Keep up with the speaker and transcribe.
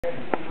Like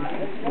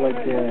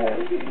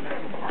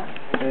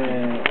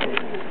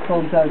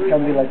sometimes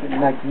can be like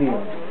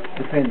magnetic,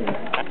 depending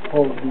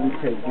how do you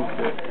take this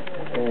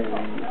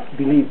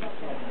belief.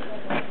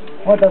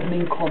 What does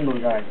mean condor,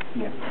 guys?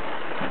 Here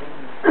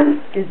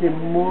is the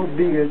more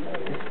biggest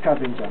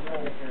scavenger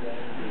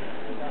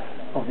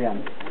of the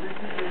animals.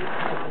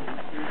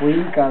 For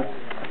Incas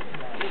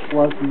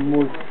was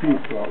more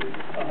spiritual.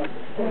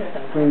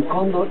 When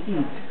condor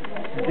eats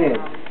dead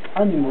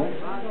animals,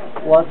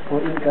 was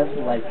for Incas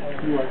like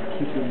he was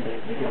keeping the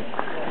dead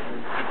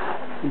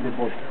in the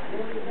body.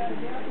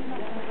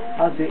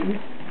 As they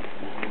eat,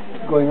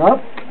 going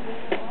up,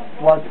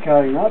 was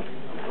carrying up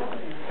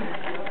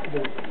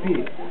the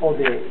spirit or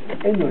the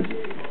energy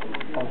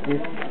of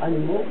this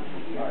animal,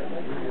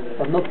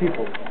 but not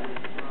people.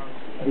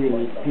 They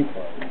didn't eat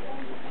people,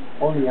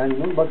 only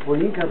animals. But for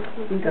Incas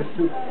took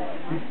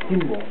this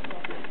symbol,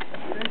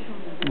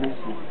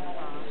 message,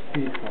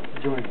 spiritual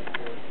journey.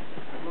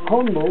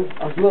 Condors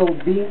as well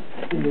being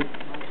in the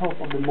top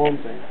of the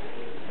mountain,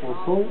 for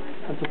song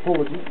and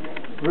topology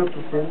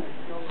represent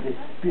the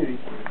spirit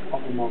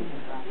of the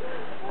mountain.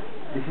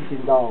 This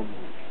is down,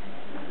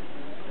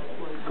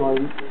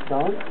 going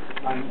down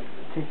and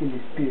taking the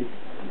spirit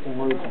in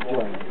order to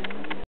join.